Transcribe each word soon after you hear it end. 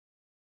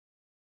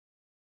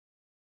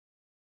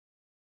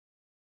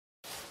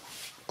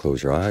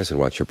Close your eyes and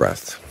watch your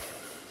breath.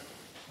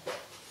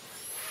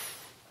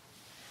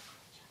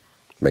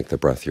 Make the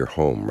breath your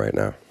home right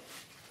now.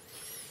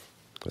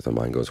 If the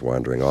mind goes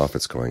wandering off,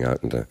 it's going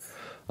out into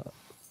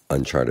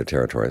uncharted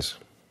territories,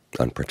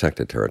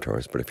 unprotected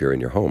territories. But if you're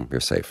in your home, you're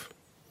safe.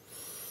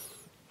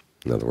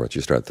 In other words,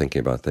 you start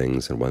thinking about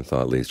things, and one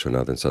thought leads to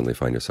another, and suddenly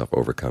find yourself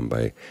overcome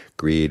by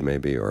greed,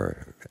 maybe,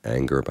 or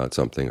anger about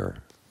something,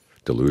 or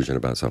delusion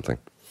about something.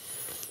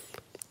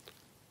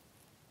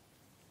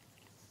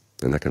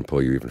 And that can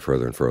pull you even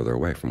further and further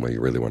away from where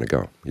you really want to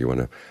go. You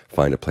want to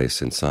find a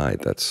place inside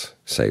that's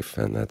safe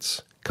and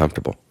that's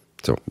comfortable.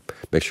 So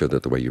make sure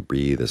that the way you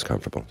breathe is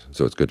comfortable.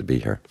 So it's good to be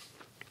here.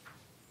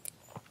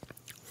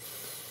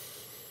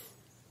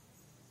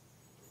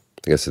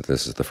 I guess that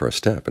this is the first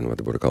step in what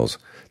the Buddha calls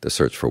the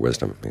search for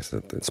wisdom. He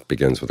said it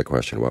begins with the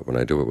question, what when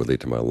I do it would lead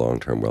to my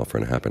long-term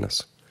welfare and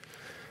happiness?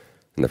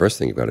 And the first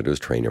thing you've got to do is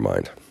train your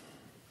mind.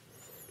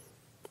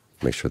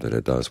 Make sure that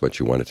it does what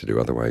you want it to do.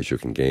 Otherwise you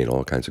can gain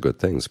all kinds of good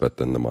things, but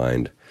then the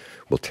mind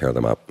will tear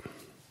them up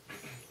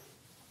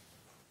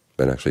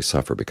and actually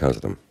suffer because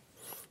of them.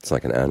 It's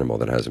like an animal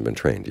that hasn't been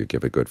trained. You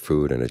give it good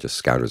food and it just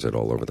scatters it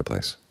all over the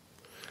place.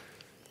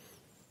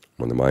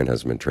 When the mind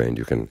hasn't been trained,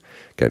 you can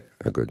get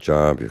a good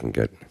job, you can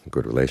get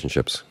good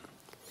relationships,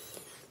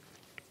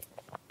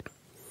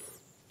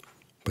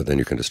 but then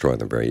you can destroy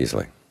them very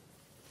easily.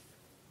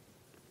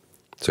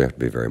 So you have to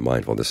be very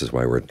mindful. This is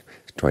why we're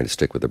trying to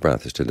stick with the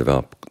breath, is to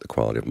develop the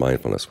quality of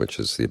mindfulness, which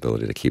is the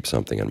ability to keep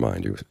something in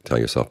mind. You tell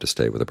yourself to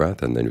stay with the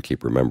breath, and then you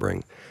keep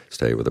remembering,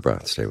 stay with the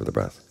breath, stay with the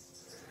breath.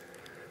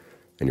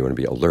 And you want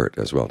to be alert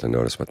as well to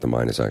notice what the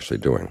mind is actually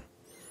doing.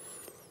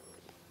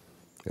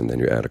 And then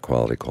you add a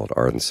quality called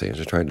ardency, and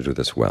you're trying to do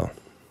this well.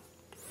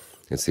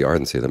 It's the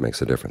ardency that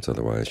makes a difference.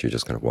 Otherwise, you're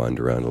just going to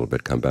wander around a little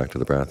bit, come back to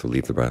the breath, or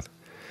leave the breath.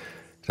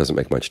 It doesn't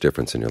make much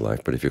difference in your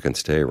life, but if you can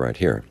stay right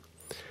here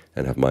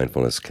and have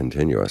mindfulness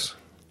continuous,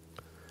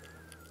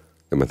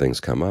 then when things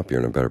come up, you're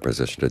in a better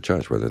position to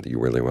judge whether you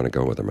really want to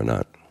go with them or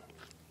not.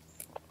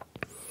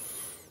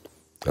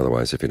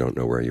 Otherwise, if you don't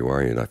know where you are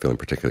and you're not feeling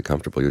particularly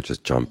comfortable, you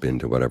just jump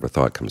into whatever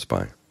thought comes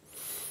by.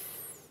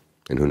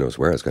 And who knows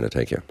where it's going to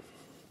take you.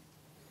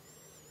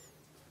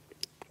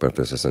 But if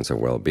there's a sense of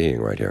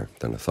well-being right here,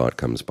 then a thought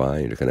comes by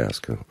and you can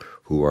ask,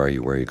 who are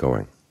you, where are you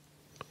going?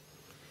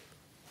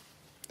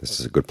 This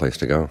is a good place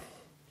to go.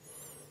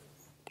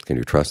 Can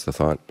you trust the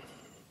thought?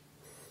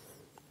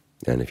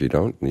 And if you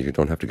don't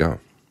have to go,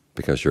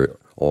 because you're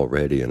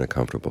already in a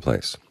comfortable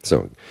place.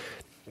 So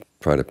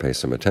try to pay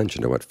some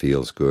attention to what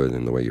feels good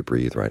in the way you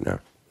breathe right now.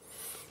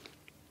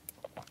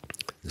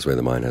 This way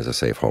the mind has a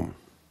safe home.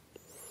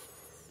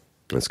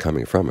 And it's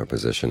coming from a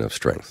position of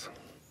strength.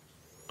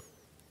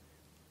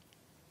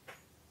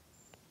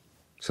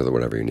 So that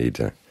whatever you need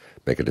to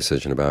make a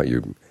decision about,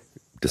 you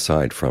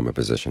decide from a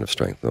position of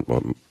strength.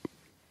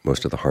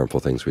 Most of the harmful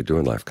things we do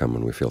in life come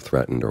when we feel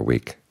threatened or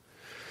weak.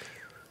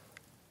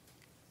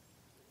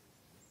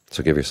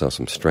 So give yourself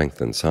some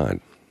strength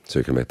inside so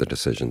you can make the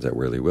decisions that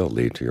really will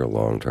lead to your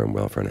long-term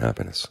welfare and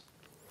happiness.